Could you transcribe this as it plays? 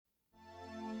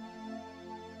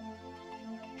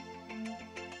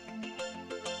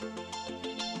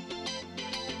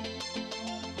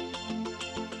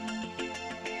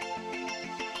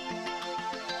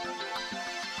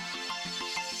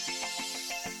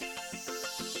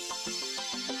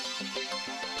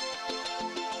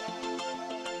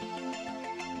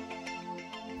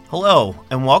Hello,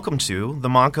 and welcome to the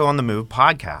Montco on the Move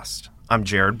podcast. I'm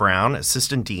Jared Brown,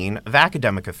 Assistant Dean of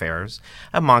Academic Affairs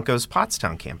at Montco's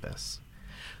Pottstown campus.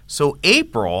 So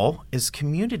April is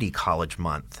Community College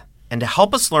Month, and to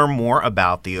help us learn more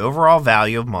about the overall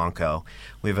value of Montco,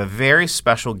 we have a very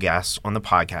special guest on the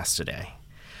podcast today.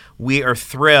 We are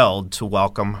thrilled to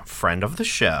welcome friend of the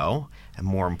show, and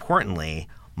more importantly,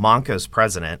 Montco's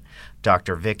president,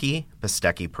 Dr. Vicky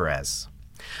Bastecki-Perez.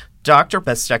 Dr.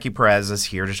 Bastecki-Perez is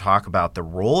here to talk about the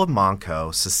role of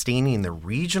Montco sustaining the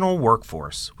regional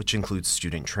workforce, which includes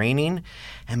student training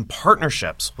and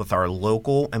partnerships with our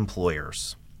local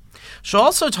employers. She'll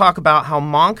also talk about how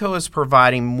Montco is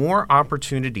providing more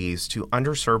opportunities to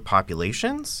underserved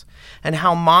populations and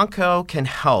how Montco can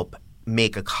help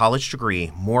make a college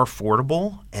degree more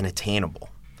affordable and attainable.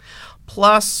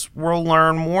 Plus, we'll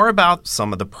learn more about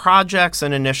some of the projects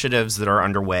and initiatives that are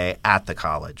underway at the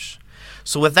college.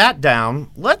 So with that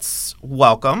down, let's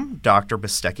welcome Dr.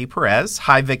 Bastecki-Perez.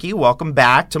 Hi, Vicky. Welcome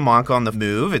back to Montco on the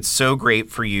Move. It's so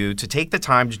great for you to take the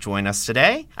time to join us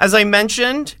today. As I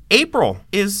mentioned, April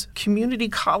is Community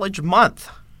College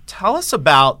Month. Tell us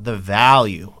about the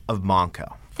value of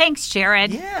Montco. Thanks,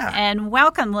 Jared. Yeah. And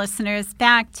welcome, listeners,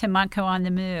 back to Montco on the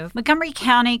Move. Montgomery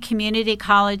County Community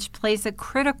College plays a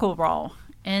critical role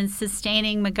in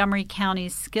sustaining Montgomery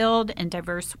County's skilled and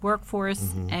diverse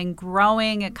workforce and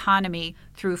growing economy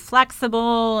through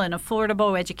flexible and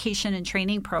affordable education and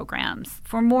training programs.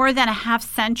 For more than a half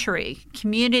century,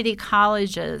 community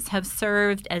colleges have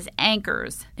served as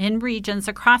anchors in regions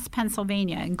across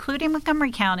Pennsylvania, including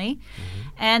Montgomery County,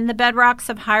 and the bedrocks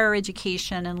of higher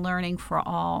education and learning for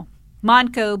all.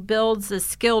 Montco builds a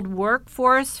skilled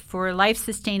workforce for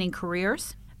life-sustaining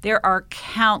careers. There are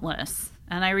countless,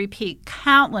 and I repeat,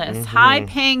 countless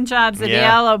high-paying jobs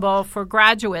available for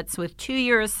graduates with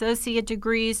 2-year associate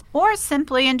degrees or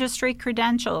simply industry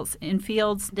credentials in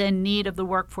fields in need of the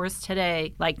workforce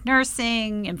today, like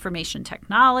nursing, information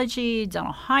technology,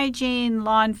 dental hygiene,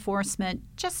 law enforcement,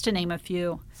 just to name a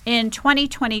few. In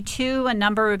 2022, a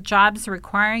number of jobs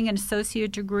requiring an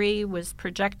associate degree was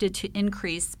projected to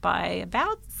increase by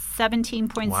about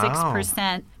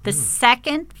 17.6%, the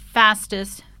second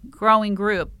fastest growing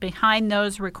group behind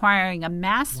those requiring a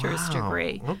master's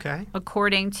degree,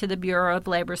 according to the Bureau of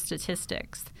Labor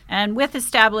Statistics. And with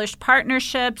established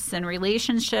partnerships and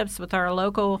relationships with our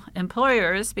local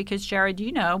employers, because, Jared,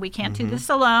 you know, we can't do this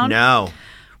alone. No.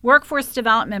 Workforce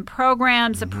development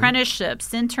programs, apprenticeships,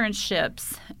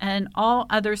 internships, and all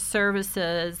other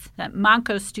services that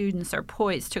Montco students are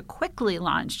poised to quickly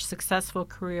launch successful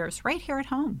careers right here at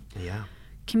home. Yeah.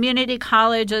 Community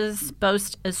colleges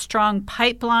boast a strong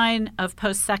pipeline of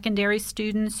post-secondary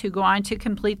students who go on to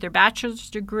complete their bachelor's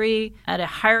degree at a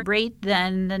higher rate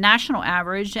than the national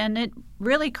average, and it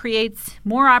really creates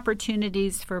more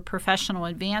opportunities for professional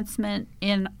advancement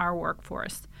in our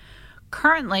workforce.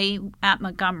 Currently, at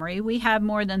Montgomery, we have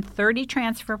more than 30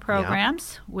 transfer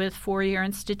programs with 4-year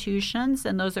institutions,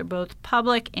 and those are both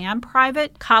public and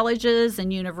private colleges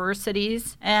and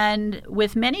universities. And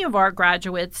with many of our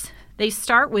graduates, they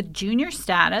start with junior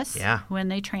status when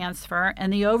they transfer,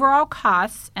 and the overall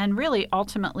costs and really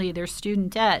ultimately their student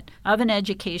debt of an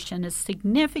education is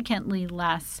significantly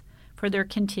less for their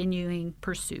continuing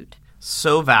pursuit.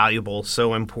 So valuable,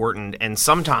 so important, and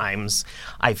sometimes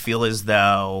I feel as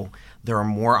though there are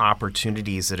more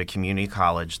opportunities at a community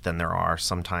college than there are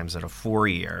sometimes at a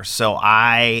 4-year. So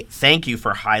I thank you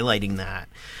for highlighting that.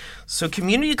 So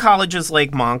community colleges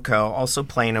like Montco also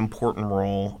play an important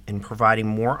role in providing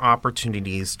more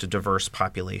opportunities to diverse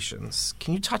populations.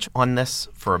 Can you touch on this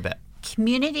for a bit?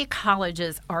 Community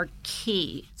colleges are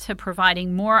key to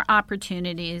providing more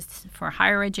opportunities for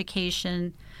higher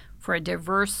education for a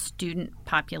diverse student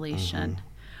population.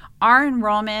 Our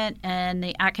enrollment in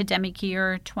the academic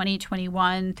year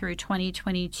 2021 through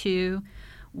 2022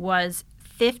 was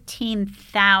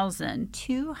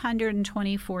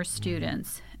 15,224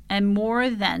 students, and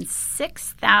more than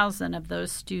 6,000 of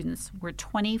those students were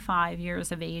 25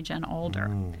 years of age and older.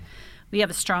 We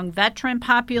have a strong veteran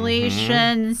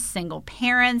population, single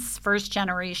parents,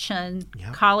 first-generation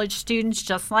college students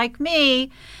just like me,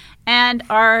 and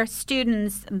our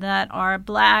students that are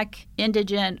Black,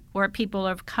 indigent, or people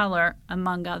of color,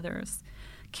 among others.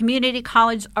 Community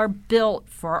colleges are built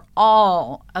for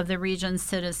all of the region's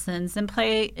citizens and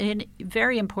play a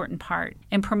very important part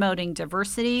in promoting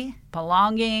diversity,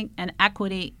 belonging, and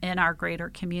equity in our greater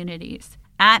communities.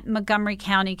 At Montgomery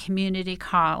County Community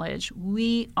College,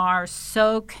 we are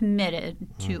so committed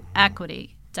to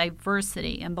equity,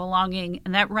 diversity, and belonging,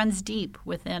 and that runs deep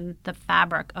within the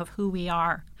fabric of who we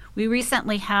are. We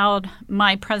recently held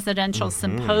my presidential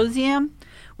symposium,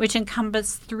 which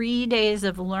encompassed 3 days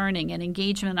of learning and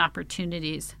engagement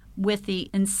opportunities with the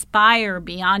Inspire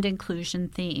Beyond Inclusion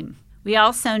theme. We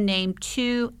also named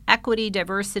 2 equity,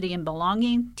 diversity, and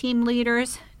belonging team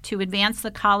leaders to advance the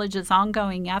college's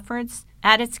ongoing efforts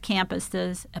at its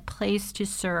campuses, a place to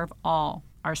serve all,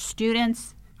 our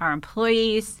students, our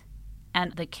employees,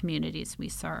 and the communities we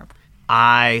serve.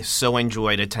 I so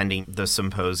enjoyed attending the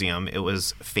symposium. It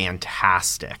was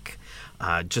fantastic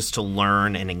just to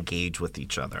learn and engage with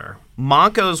each other.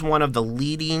 Montco is one of the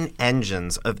leading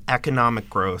engines of economic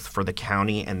growth for the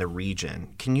county and the region.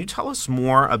 Can you tell us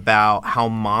more about how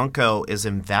Montco is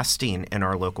investing in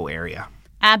our local area?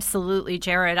 Absolutely,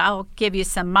 Jared. I'll give you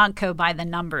some Montco by the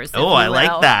numbers. Oh, I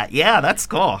like that. Yeah, that's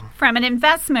cool. From an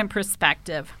investment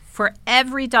perspective, for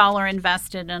every dollar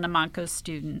invested in a Montco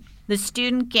student, the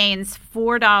student gains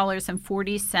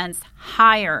 $4.40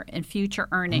 higher in future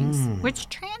earnings, which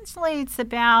translates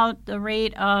about the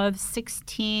rate of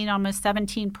 16, almost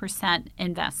 17%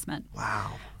 investment.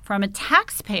 Wow. From a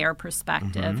taxpayer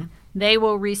perspective, they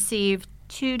will receive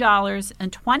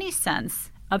 $2.20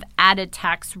 of added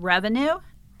tax revenue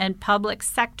and public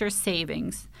sector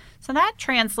savings. So that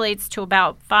translates to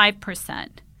about 5%.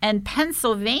 And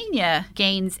Pennsylvania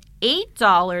gains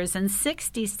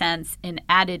 $8.60 in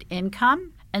added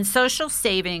income and social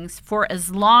savings for as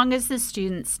long as the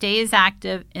student stays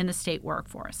active in the state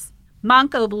workforce.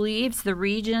 Montco believes the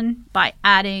region, by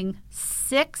adding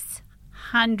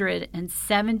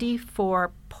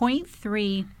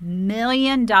 $674.3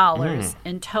 million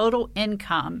in total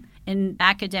income in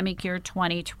academic year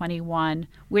 2021,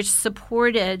 which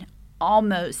supported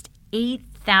almost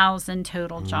 8,000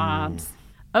 total jobs.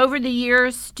 Over the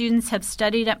years, students have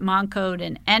studied at Montco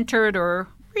and entered or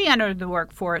re-entered the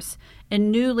workforce in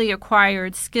newly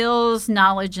acquired skills,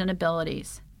 knowledge, and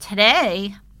abilities.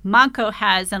 Today, Montco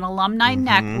has an alumni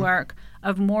network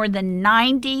of more than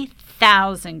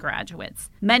 90,000 graduates,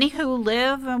 many who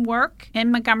live and work in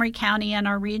Montgomery County and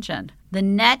our region. The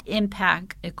net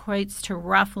impact equates to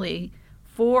roughly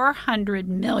 $400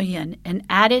 million in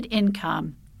added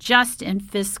income just in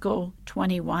fiscal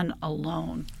 21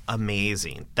 alone.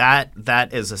 Amazing.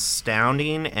 That is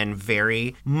astounding and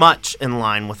very much in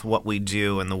line with what we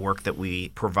do and the work that we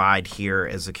provide here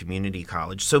as a community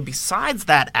college. So besides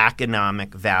that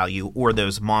economic value, or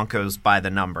those Moncos by the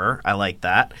number, I like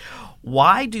that,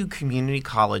 why do community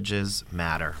colleges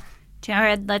matter?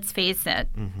 Jared, let's face it,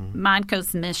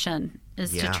 Montco's mission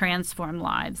is to transform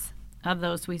lives of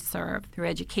those we serve through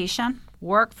education,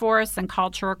 workforce, and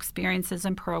cultural experiences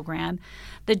and program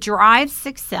that drive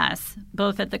success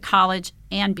both at the college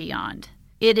and beyond.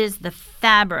 It is the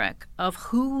fabric of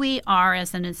who we are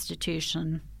as an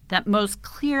institution that most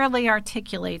clearly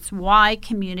articulates why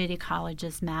community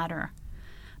colleges matter.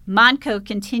 Montco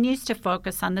continues to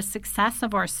focus on the success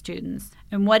of our students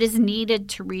and what is needed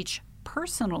to reach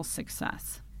personal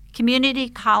success. Community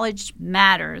college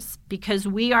matters because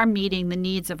we are meeting the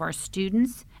needs of our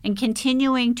students and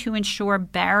continuing to ensure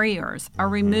barriers are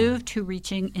removed to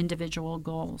reaching individual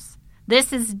goals.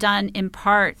 This is done in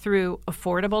part through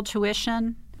affordable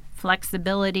tuition,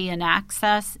 flexibility and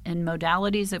access in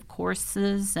modalities of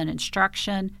courses and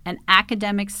instruction, and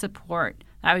academic support.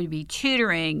 That would be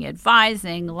tutoring,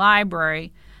 advising,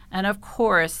 library, and of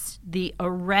course, the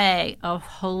array of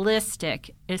holistic,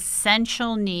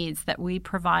 essential needs that we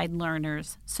provide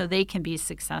learners so they can be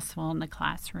successful in the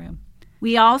classroom.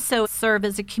 We also serve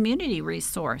as a community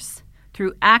resource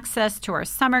through access to our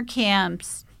summer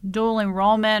camps, dual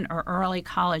enrollment or early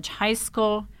college high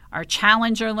school, our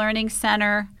Challenger Learning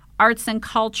Center, arts and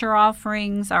culture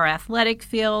offerings, our athletic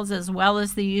fields, as well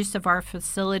as the use of our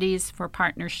facilities for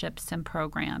partnerships and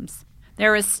programs.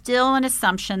 There is still an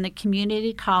assumption that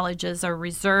community colleges are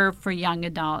reserved for young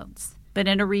adults. But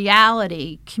in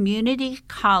reality, community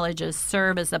colleges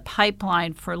serve as a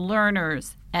pipeline for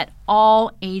learners at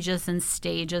all ages and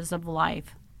stages of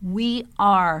life. We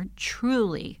are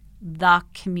truly the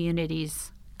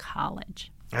community's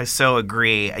college. I so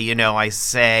agree. You know, I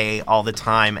say all the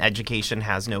time, education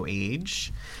has no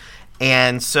age.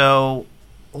 And so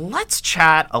let's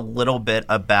chat a little bit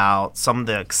about some of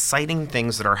the exciting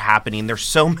things that are happening. There's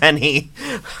so many.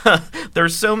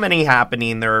 There's so many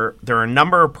happening. There are a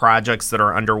number of projects that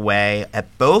are underway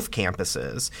at both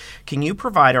campuses. Can you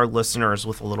provide our listeners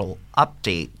with a little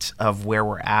update of where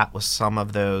we're at with some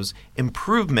of those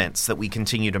improvements that we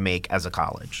continue to make as a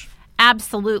college?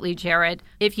 Absolutely, Jared.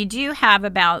 If you do have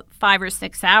about 5 or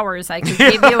 6 hours, I could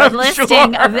give you a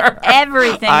listing of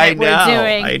everything that we're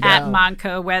doing at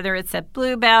Montco, whether it's at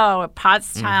Bluebell or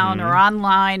Pottstown or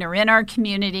online or in our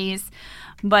communities.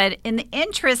 But in the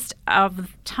interest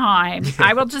of time,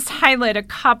 I will just highlight a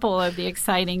couple of the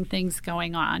exciting things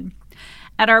going on.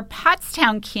 At our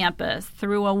Pottstown campus,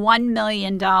 through a $1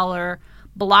 million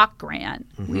block grant,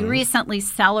 we recently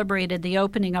celebrated the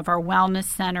opening of our Wellness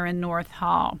Center in North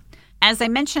Hall. As I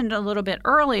mentioned a little bit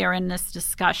earlier in this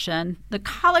discussion, the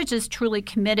college is truly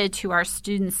committed to our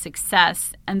students'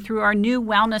 success, and through our new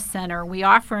Wellness Center, we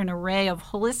offer an array of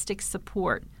holistic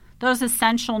support, those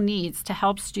essential needs to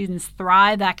help students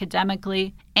thrive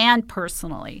academically and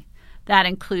personally. That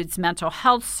includes mental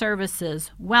health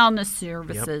services, wellness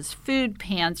services, food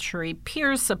pantry,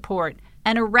 peer support,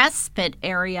 and a respite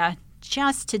area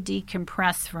just to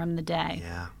decompress from the day.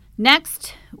 Yeah.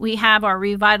 Next, we have our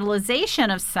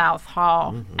revitalization of South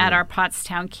Hall at our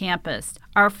Pottstown campus.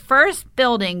 Our first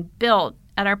building built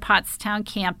at our Pottstown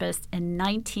campus in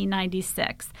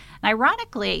 1996. And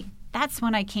ironically, that's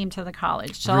when I came to the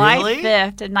college, July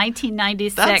 5th of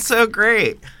 1996. That's so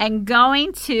great. And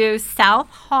going to South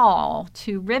Hall,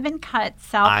 to Ribbon Cut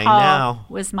South Hall,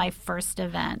 was my first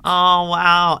event. Oh,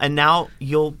 wow. And now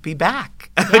you'll be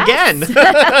back again.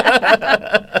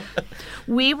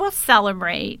 We will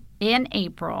celebrate in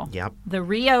April the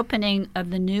reopening of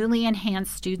the newly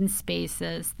enhanced student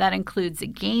spaces. That includes a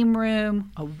game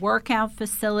room, a workout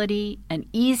facility, an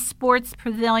esports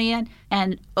pavilion,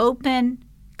 and open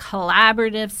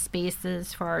collaborative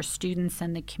spaces for our students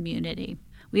and the community.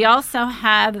 We also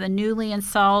have the newly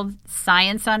installed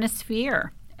Science on a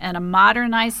Sphere and a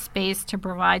modernized space to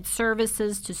provide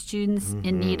services to students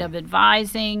in need of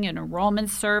advising and enrollment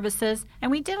services.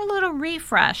 And we did a little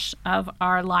refresh of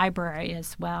our library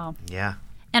as well. Yeah.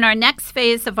 In our next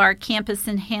phase of our campus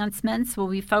enhancements, we'll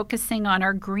be focusing on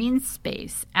our green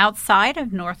space outside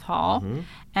of North Hall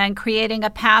and creating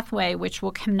a pathway which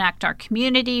will connect our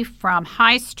community from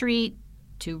High Street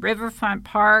to Riverfront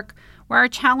Park, where our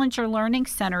Challenger Learning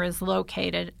Center is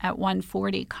located at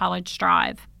 140 College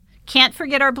Drive. Can't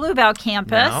forget our Bluebell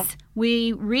campus. No.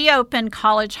 We reopened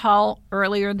College Hall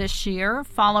earlier this year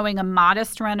following a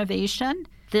modest renovation.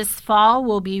 This fall,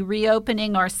 we'll be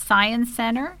reopening our Science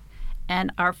Center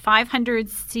and our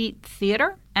 500-seat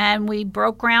theater. And we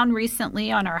broke ground recently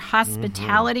on our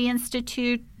Hospitality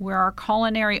Institute, where our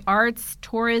culinary arts,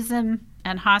 tourism,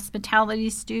 and hospitality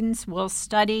students will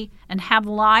study and have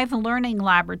live learning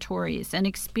laboratories and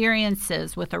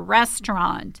experiences with a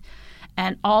restaurant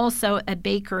and also a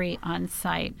bakery on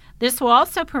site. This will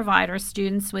also provide our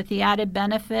students with the added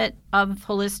benefit of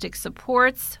holistic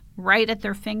supports right at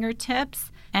their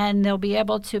fingertips, and they'll be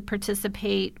able to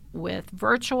participate with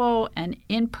virtual and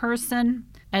in-person,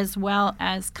 as well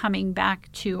as coming back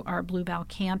to our Bluebell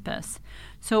campus.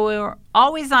 So we're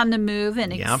always on the move,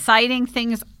 and exciting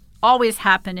things always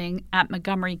happening at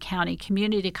Montgomery County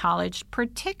Community College,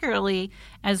 particularly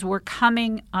as we're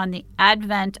coming on the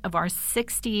advent of our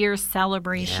 60-year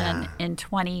celebration in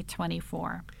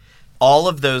 2024. All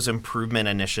of those improvement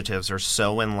initiatives are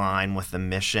so in line with the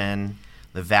mission,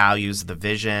 the values, the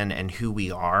vision, and who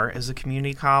we are as a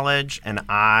community college. And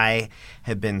I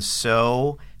have been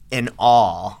so in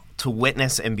awe to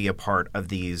witness and be a part of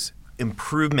these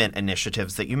improvement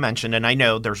initiatives that you mentioned. And I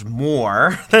know there's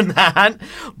more than that,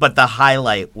 but the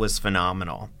highlight was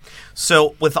phenomenal.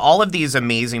 So with all of these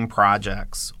amazing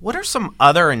projects, what are some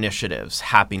other initiatives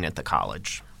happening at the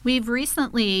college? We've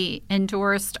recently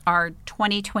endorsed our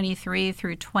 2023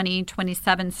 through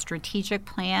 2027 strategic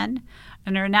plan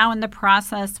and are now in the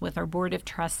process with our Board of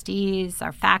Trustees,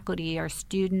 our faculty, our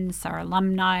students, our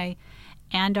alumni,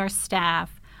 and our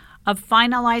staff of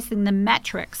finalizing the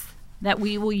metrics that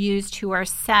we will use to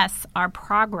assess our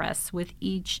progress with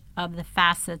each of the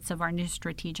facets of our new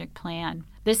strategic plan.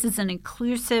 This is an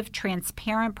inclusive,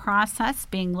 transparent process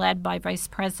being led by Vice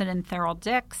President Thurl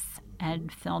Dix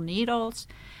and Phil Needles,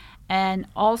 and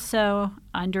also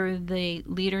under the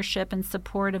leadership and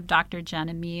support of Dr.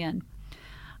 Jenna Meehan.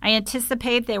 I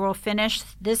anticipate they will finish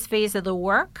this phase of the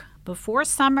work before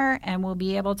summer, and we'll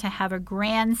be able to have a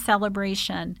grand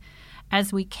celebration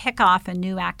as we kick off a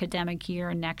new academic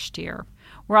year next year.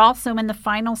 We're also in the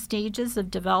final stages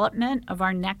of development of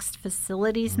our next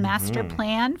facilities master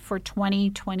plan for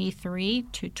 2023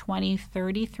 to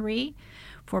 2033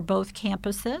 for both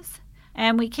campuses.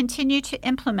 And we continue to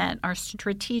implement our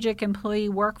strategic employee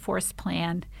workforce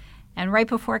plan. And right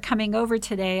before coming over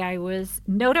today, I was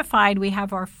notified we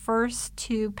have our first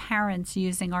 2 parents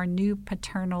using our new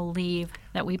paternal leave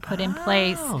that we put in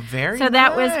place. Very So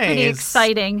that was nice. pretty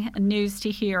exciting news to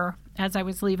hear. as I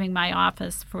was leaving my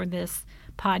office for this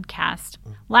podcast.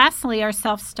 Lastly, our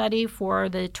self-study for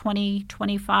the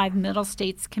 2025 Middle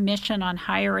States Commission on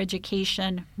Higher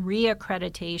Education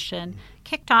reaccreditation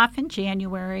kicked off in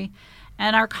January,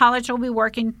 and our college will be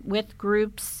working with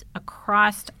groups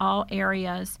across all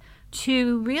areas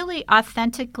to really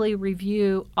authentically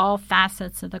review all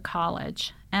facets of the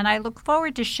college. And I look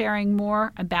forward to sharing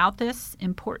more about this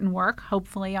important work,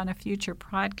 hopefully on a future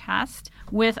podcast,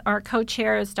 with our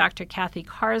co-chairs, Dr. Kathy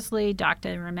Carsley,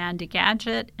 Dr. Amanda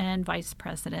Gadget, and Vice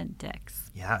President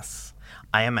Dix. Yes,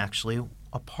 I am actually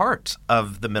a part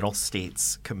of the Middle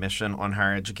States Commission on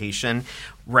Higher Education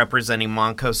representing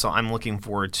Montco, so I'm looking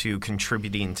forward to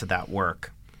contributing to that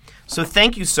work. So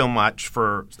thank you so much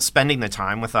for spending the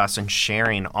time with us and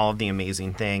sharing all of the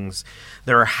amazing things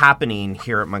that are happening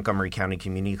here at Montgomery County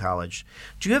Community College.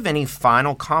 Do you have any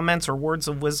final comments or words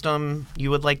of wisdom you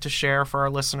would like to share for our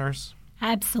listeners?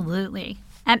 Absolutely.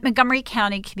 At Montgomery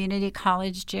County Community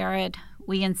College, Jared,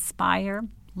 we inspire,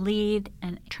 lead,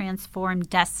 and transform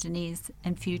destinies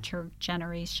and future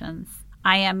generations.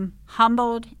 I am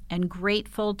humbled and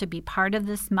grateful to be part of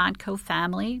this Montco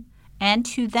family, and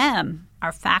to them,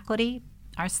 our faculty,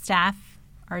 our staff,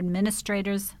 our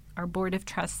administrators, our board of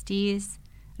trustees,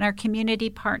 and our community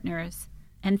partners,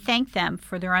 and thank them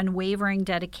for their unwavering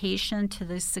dedication to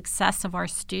the success of our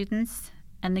students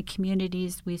and the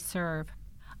communities we serve.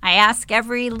 I ask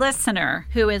every listener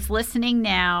who is listening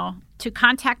now to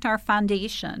contact our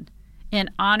foundation in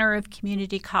honor of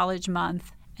Community College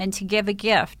Month and to give a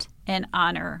gift in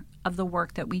honor of the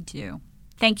work that we do.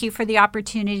 Thank you for the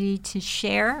opportunity to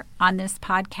share on this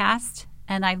podcast,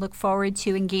 and I look forward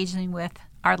to engaging with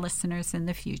our listeners in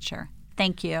the future.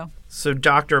 Thank you. So,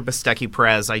 Dr.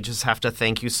 Bastecki-Perez, I just have to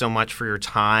thank you so much for your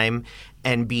time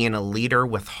and being a leader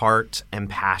with heart and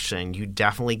passion. You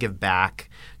definitely give back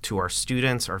to our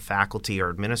students, our faculty, our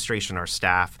administration, our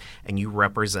staff, and you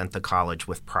represent the college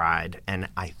with pride, and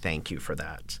I thank you for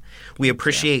that. We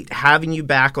appreciate having you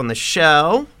back on the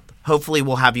show. Hopefully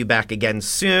we'll have you back again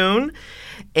soon.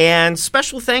 And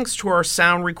special thanks to our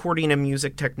sound recording and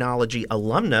music technology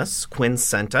alumnus, Quinn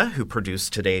Szente, who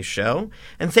produced today's show.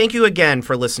 And thank you again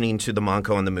for listening to the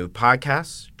Montco on the Move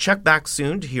podcast. Check back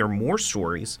soon to hear more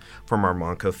stories from our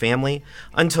Montco family.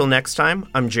 Until next time,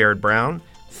 I'm Jared Brown.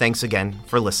 Thanks again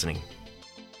for listening.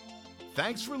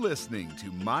 Thanks for listening to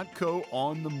Montco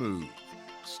on the Move.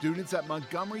 Students at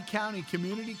Montgomery County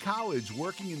Community College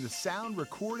working in the sound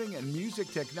recording and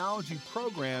music technology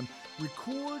program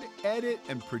record, edit,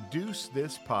 and produce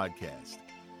this podcast.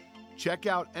 Check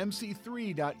out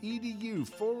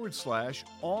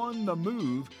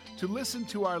mc3.edu/on-the-move to listen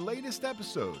to our latest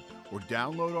episode or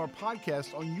download our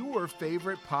podcast on your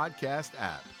favorite podcast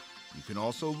app. You can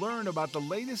also learn about the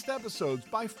latest episodes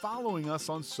by following us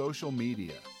on social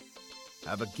media.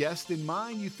 Have a guest in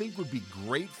mind you think would be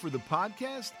great for the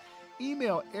podcast?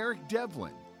 Email Eric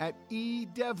Devlin at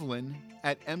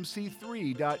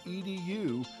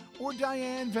edevlin@mc3.edu or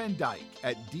Diane Van Dyke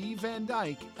at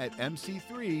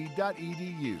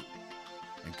dvandyke@mc3.edu.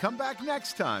 And come back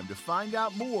next time to find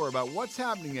out more about what's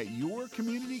happening at your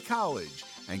community college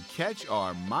and catch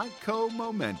our Montco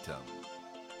momentum.